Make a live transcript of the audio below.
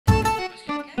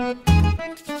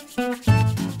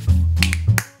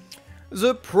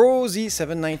The PRO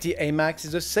Z790-A MAX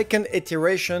is the second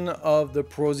iteration of the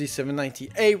PRO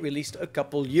Z790-A released a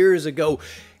couple years ago,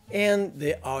 and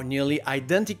they are nearly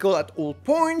identical at all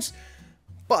points,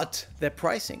 but their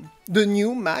pricing. The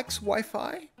new Max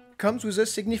Wi-Fi comes with a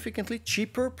significantly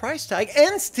cheaper price tag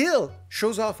and still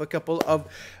shows off a couple of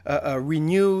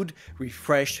renewed,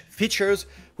 refreshed features,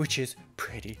 which is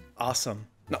pretty awesome.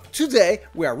 Now, today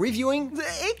we are reviewing the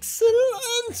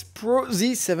excellent PRO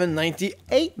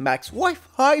Z790-A MAX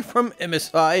Wi-Fi from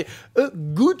MSI, a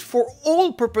good for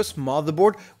all-purpose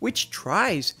motherboard which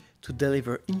tries to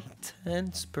deliver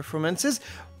intense performances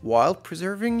while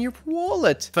preserving your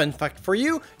wallet. Fun fact for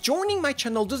you, joining my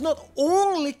channel does not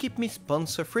only keep me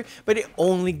sponsor free, but it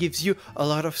only gives you a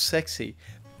lot of sexy,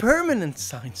 permanent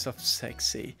signs of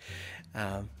sexy.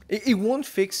 It won't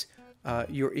fix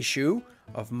your issue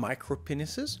of micro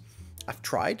penises. I've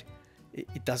tried,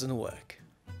 it doesn't work.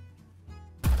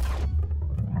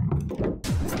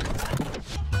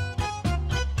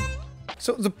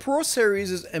 So the Pro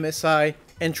series is MSI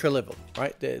entry level,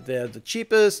 right? They're the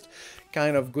cheapest,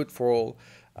 kind of good for all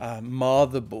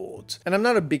motherboards. And I'm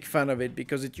not a big fan of it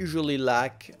because it usually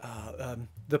lacks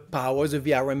the power, the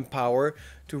VRM power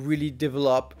to really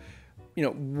develop, you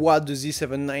know, what the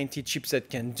Z790 chipset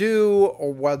can do,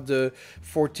 or what the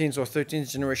 14th or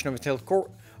 13th generation of Intel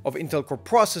Core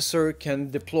processor can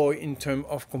deploy in terms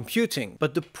of computing.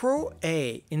 But the Pro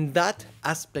A in that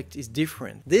aspect is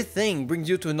different. This thing brings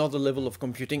you to another level of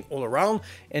computing all around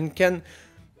and can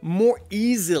more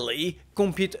easily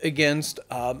compete against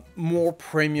more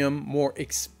premium, more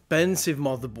expensive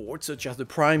motherboards such as the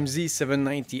Prime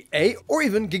Z790A or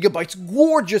even Gigabyte's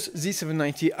gorgeous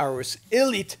Z790 Aorus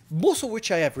Elite, both of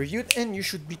which I have reviewed and you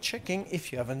should be checking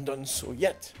if you haven't done so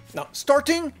yet. Now,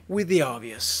 starting with the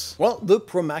obvious. Well, the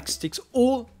Pro Max ticks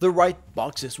all the right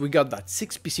boxes. We got that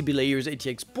 6 PCB layers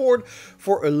ATX board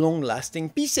for a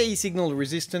long-lasting PCIe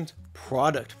signal-resistant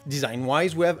product.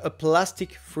 Design-wise, we have a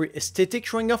plastic-free aesthetic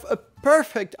showing off a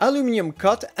perfect aluminum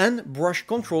cut and brush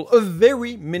control, a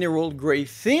very mineral gray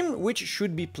theme, which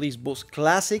should be please both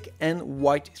classic and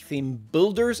white theme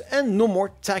builders, and no more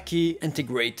tacky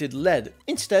integrated LED.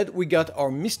 Instead, we got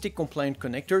our Mystic compliant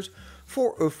connectors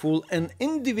for a full and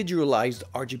individualized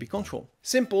RGB control.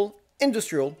 Simple,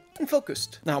 industrial, and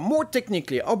focused. Now, more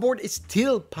technically, our board is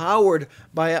still powered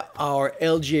by our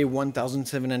LGA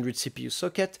 1700 CPU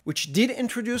socket, which did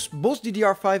introduce both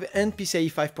DDR5 and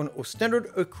PCIe 5.0 standard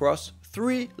across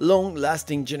 3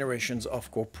 long-lasting generations of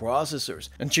core processors.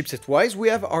 And chipset-wise, we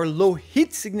have our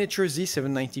low-heat signature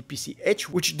Z790 PCH,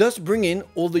 which does bring in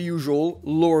all the usual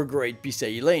lower-grade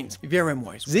PCIe lanes.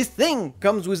 VRM-wise, this thing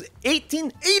comes with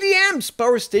 1880 amps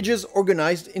power stages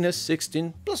organized in a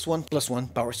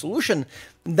 16+1+1 power solution.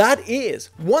 That is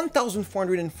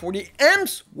 1440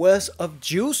 amps worth of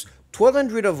juice,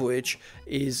 1200 of which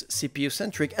is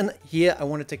CPU-centric. And here I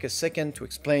want to take a second to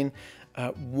explain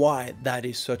why that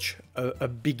is such a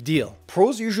big deal.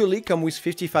 Pros usually come with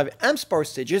 55 amps power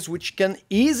stages, which can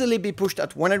easily be pushed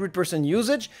at 100%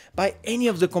 usage by any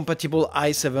of the compatible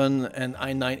i7 and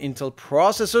i9 Intel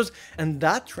processors, and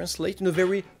that translates in a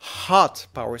very hot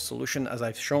power solution, as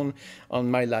I've shown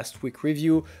on my last week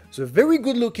review. So very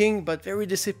good looking, but very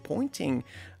disappointing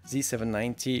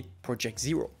Z790 Project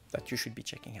Zero that you should be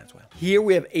checking as well. Here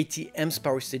we have 80 amps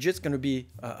power stages. It's going to be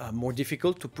more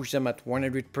difficult to push them at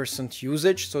 100%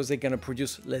 usage, so they're going to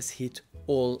produce less heat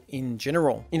all in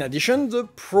general. In addition, the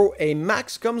Pro A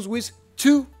Max comes with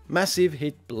 2 massive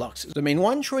heat blocks. The main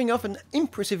one showing off an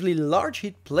impressively large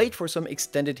heat plate for some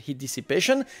extended heat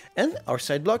dissipation, and our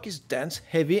side block is dense,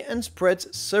 heavy, and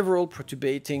spreads several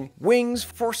protubating wings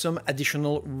for some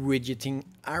additional radiating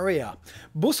area.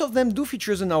 Both of them do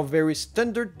features in our very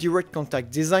standard direct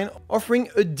contact design, offering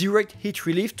a direct heat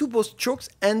relief to both chokes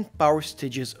and power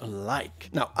stages alike.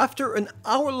 Now, after an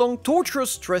hour-long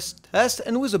torturous stress test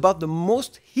and with about the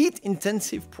most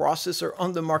heat-intensive processor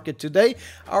on the market today,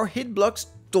 our heat blocks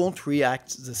don't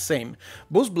react the same.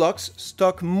 Both blocks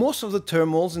stock most of the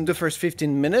thermals in the first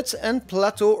 15 minutes and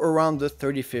plateau around the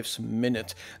 35th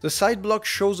minute. The side block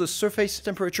shows a surface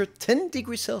temperature 10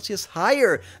 degrees Celsius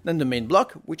higher than the main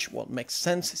block, which well, makes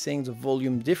sense seeing the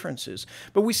volume differences.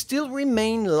 But we still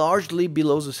remain largely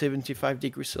below the 75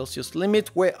 degrees Celsius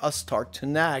limit, where I start to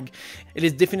nag. It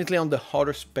is definitely on the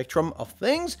hotter spectrum of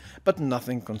things, but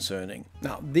nothing concerning.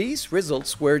 Now, these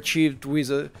results were achieved with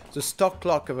the stock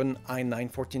clock of an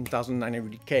i9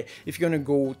 14900K. If you're gonna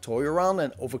go toy around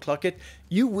and overclock it,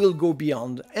 you will go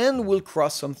beyond and will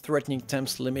cross some threatening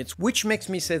temps limits, which makes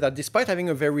me say that despite having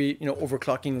a very,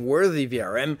 overclocking worthy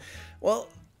VRM, well,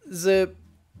 the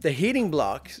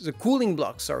the cooling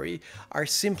blocks, sorry, are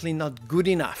simply not good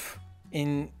enough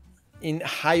in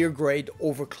higher grade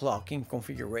overclocking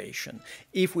configuration.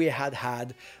 If we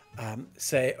had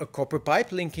say a copper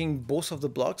pipe linking both of the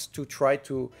blocks to try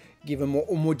to give a more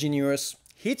homogeneous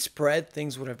heat spread,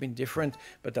 things would have been different,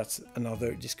 but that's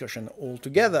another discussion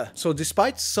altogether. So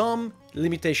despite some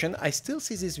limitation, I still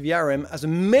see this VRM as a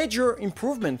major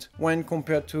improvement when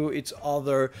compared to its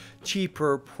other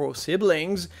cheaper Pro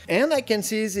siblings. And I can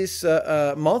see this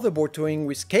motherboard toying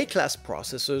with K-class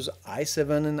processors,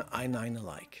 i7 and i9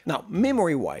 alike. Now,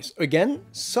 memory-wise, again,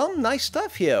 some nice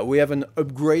stuff here. We have an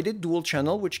upgraded dual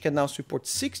channel, which can now support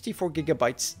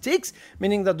 64GB sticks,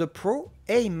 meaning that the PRO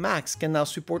A Max can now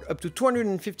support up to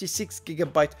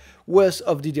 256GB worth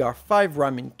of DDR5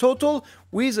 RAM in total,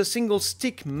 with a single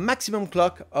stick maximum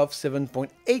clock of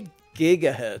 7.8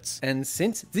 GHz. And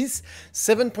since this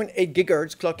 7.8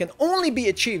 GHz clock can only be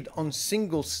achieved on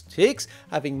single sticks,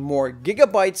 having more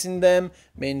gigabytes in them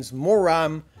means more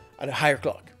RAM at a higher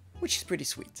clock, which is pretty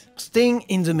sweet. Staying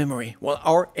in the memory, while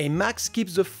our A Max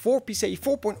keeps the 4 PCIe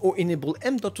 4.0 enabled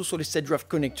M.2 solid-state drive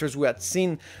connectors we had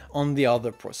seen on the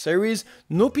other Pro series,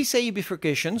 no PCIe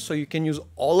bifurcation, so you can use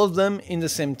all of them in the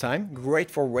same time,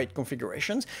 great for RAID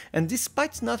configurations, and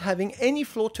despite not having any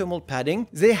floor thermal padding,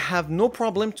 they have no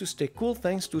problem to stay cool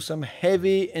thanks to some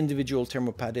heavy individual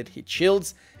thermopadded heat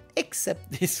shields,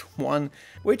 except this one,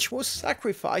 which was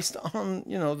sacrificed on,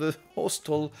 the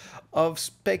hostel of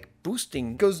spec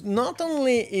boosting. Because not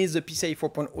only is the PCIe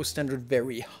 4.0 standard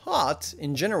very hot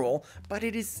in general, but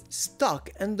it is stuck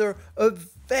under a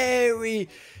very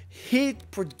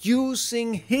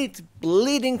heat-producing,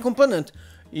 heat-bleeding component,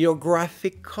 your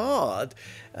graphic card.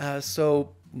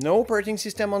 So no operating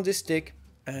system on this stick,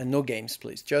 and no games,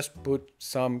 please. Just put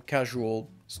some casual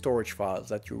storage files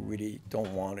that you really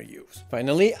don't want to use.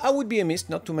 Finally, I would be amiss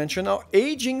not to mention our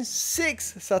aging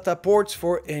 6 SATA ports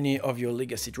for any of your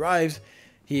legacy drives.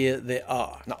 Here they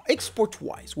are. Now,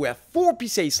 export-wise, we have 4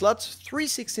 PCIe slots, 3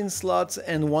 16 slots,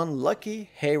 and 1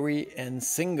 lucky, hairy, and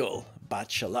single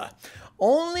bachelor.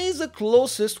 Only the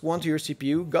closest one to your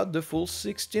CPU got the full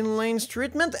 16 lanes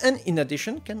treatment, and in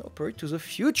addition can operate to the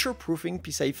future-proofing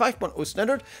PCIe 5.0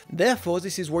 standard. Therefore,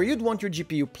 this is where you'd want your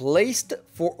GPU placed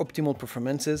for optimal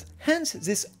performances, hence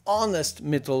this honest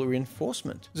metal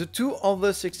reinforcement. The 2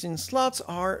 other 16 slots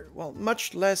are, well,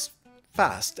 much less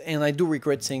fast, and I do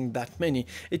regret saying that many.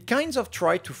 It kind of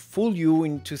tried to fool you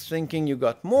into thinking you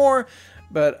got more,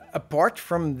 but apart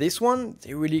from this one,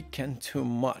 they really can't do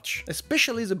much.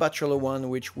 Especially the bachelor one,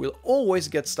 which will always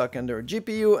get stuck under a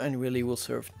GPU and really will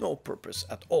serve no purpose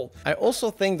at all. I also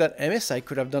think that MSI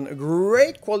could have done a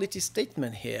great quality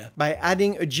statement here by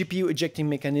adding a GPU ejecting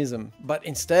mechanism, but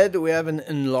instead we have an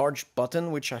enlarged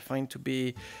button, which I find to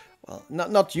be, well,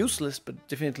 not useless, but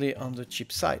definitely on the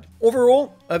cheap side.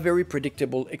 Overall, a very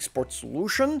predictable export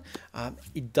solution.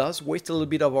 It does waste a little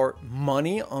bit of our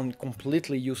money on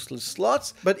completely useless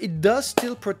slots, but it does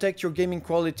still protect your gaming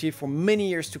quality for many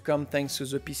years to come thanks to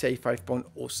the PCIe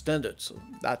 5.0 standard. So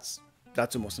that's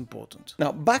the most important.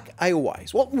 Now, back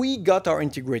IO-wise, well, we got our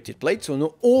integrated plate, so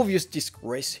no obvious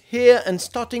disgrace here, and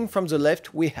starting from the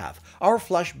left, we have our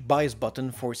flash BIOS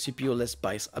button for CPU-less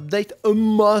BIOS update, a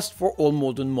must for all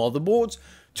modern motherboards,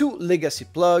 2 legacy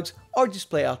plugs, our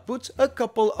display outputs, a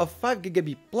couple of 5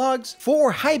 gigabit plugs,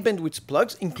 4 high bandwidth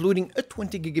plugs, including a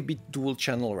 20 gigabit dual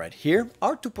channel right here,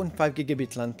 our 2.5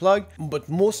 gigabit LAN plug, but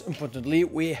most importantly,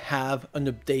 we have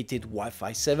an updated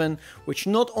Wi-Fi 7, which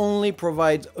not only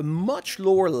provides a much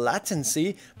lower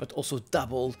latency, but also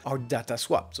doubled our data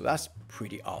swap, so that's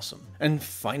pretty awesome. And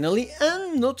finally,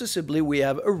 and noticeably, we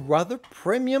have a rather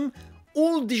premium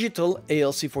all-digital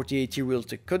ALC4080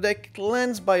 Realtek codec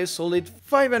cleansed by a solid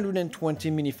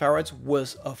 520 mF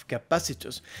worth of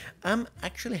capacitors. I'm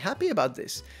actually happy about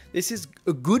this. This is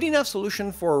a good enough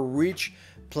solution for a rich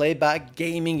playback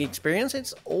gaming experience.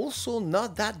 It's also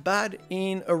not that bad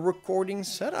in a recording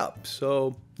setup,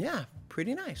 so yeah,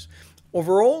 pretty nice.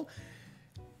 Overall,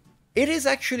 it is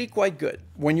actually quite good.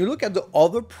 When you look at the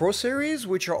other Pro series,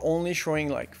 which are only showing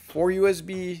like 4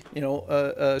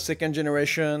 USB, second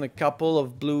generation, a couple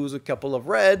of blues, a couple of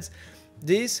reds,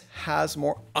 this has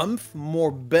more oomph,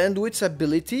 more bandwidth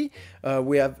ability.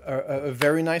 We have a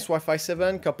very nice Wi-Fi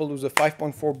 7 coupled with a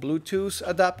 5.4 Bluetooth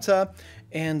adapter,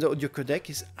 and the audio codec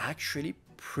is actually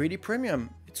pretty premium.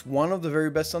 It's one of the very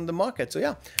best on the market. So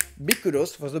yeah, big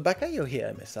kudos for the back IO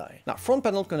here, MSI. Now, front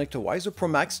panel connector-wise, the PRO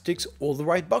Max ticks all the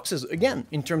right boxes, again,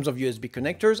 in terms of USB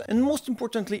connectors, and most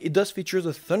importantly, it does feature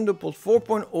the Thunderbolt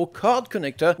 4.0 card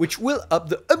connector, which will up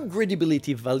the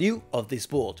upgradability value of this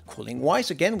board.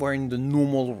 Cooling-wise, again, we're in the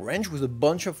normal range with a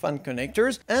bunch of fan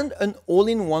connectors and an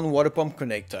all-in-one water pump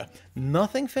connector.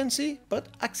 Nothing fancy, but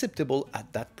acceptable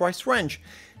at that price range.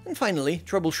 And finally,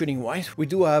 troubleshooting-wise, we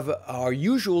do have our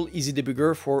usual easy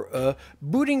debugger for a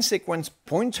booting sequence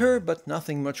pointer, but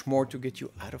nothing much more to get you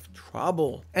out of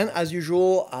trouble. And as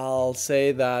usual, I'll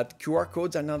say that QR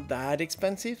codes are not that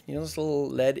expensive. You know, those little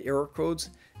LED error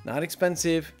codes, not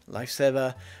expensive,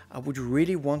 lifesaver. I would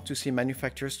really want to see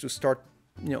manufacturers to start,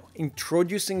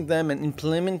 introducing them and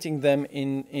implementing them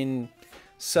in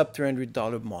sub $300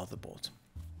 motherboards.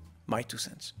 My 2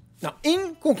 cents. Now,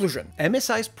 in conclusion,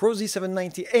 MSI's PRO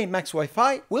Z790-A MAX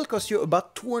WiFi will cost you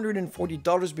about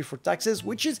 $240 before taxes,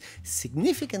 which is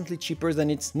significantly cheaper than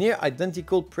its near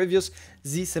identical previous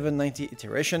Z790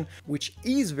 iteration, which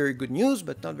is very good news,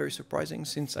 but not very surprising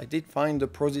since I did find the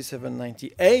PRO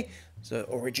Z790-A, the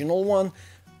original one,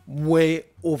 way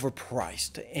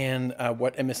overpriced, and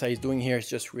what MSI is doing here is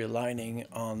just realigning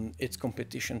on its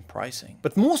competition pricing.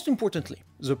 But most importantly,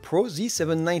 the PRO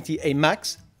Z790-A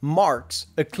MAX marks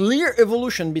a clear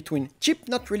evolution between cheap,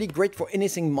 not really great for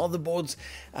anything motherboards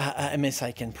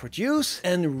MSI can produce,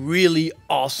 and really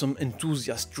awesome,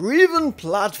 enthusiast-driven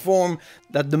platform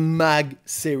that the MAG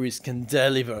series can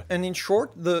deliver. And in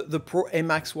short, the PRO A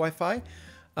MAX WiFi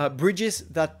bridges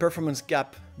that performance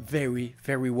gap very,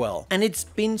 very well. And it's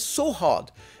been so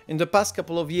hard in the past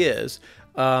couple of years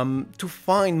to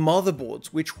find motherboards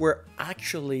which were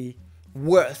actually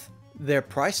worth their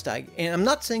price tag, and I'm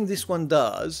not saying this one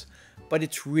does, but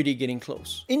it's really getting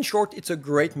close. In short, it's a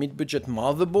great mid-budget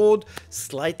motherboard,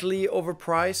 slightly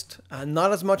overpriced,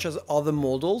 not as much as other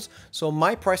models, so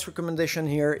my price recommendation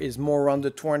here is more around the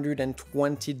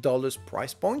 $220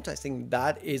 price point. I think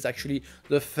that is actually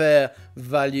the fair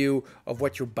value of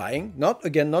what you're buying. Not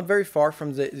very far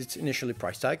from its initially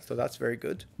price tag, so that's very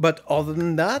good. But other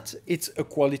than that, it's a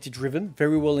quality-driven,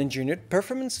 very well engineered,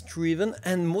 performance-driven,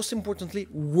 and most importantly,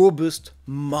 robust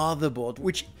motherboard,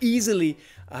 which easily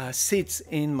sits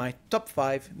in my top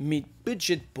 5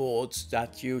 mid-budget boards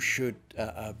that you should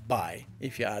buy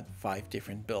if you had 5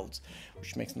 different builds,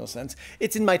 which makes no sense.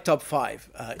 It's in my top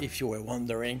 5 if you were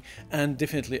wondering, and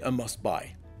definitely a must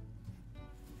buy.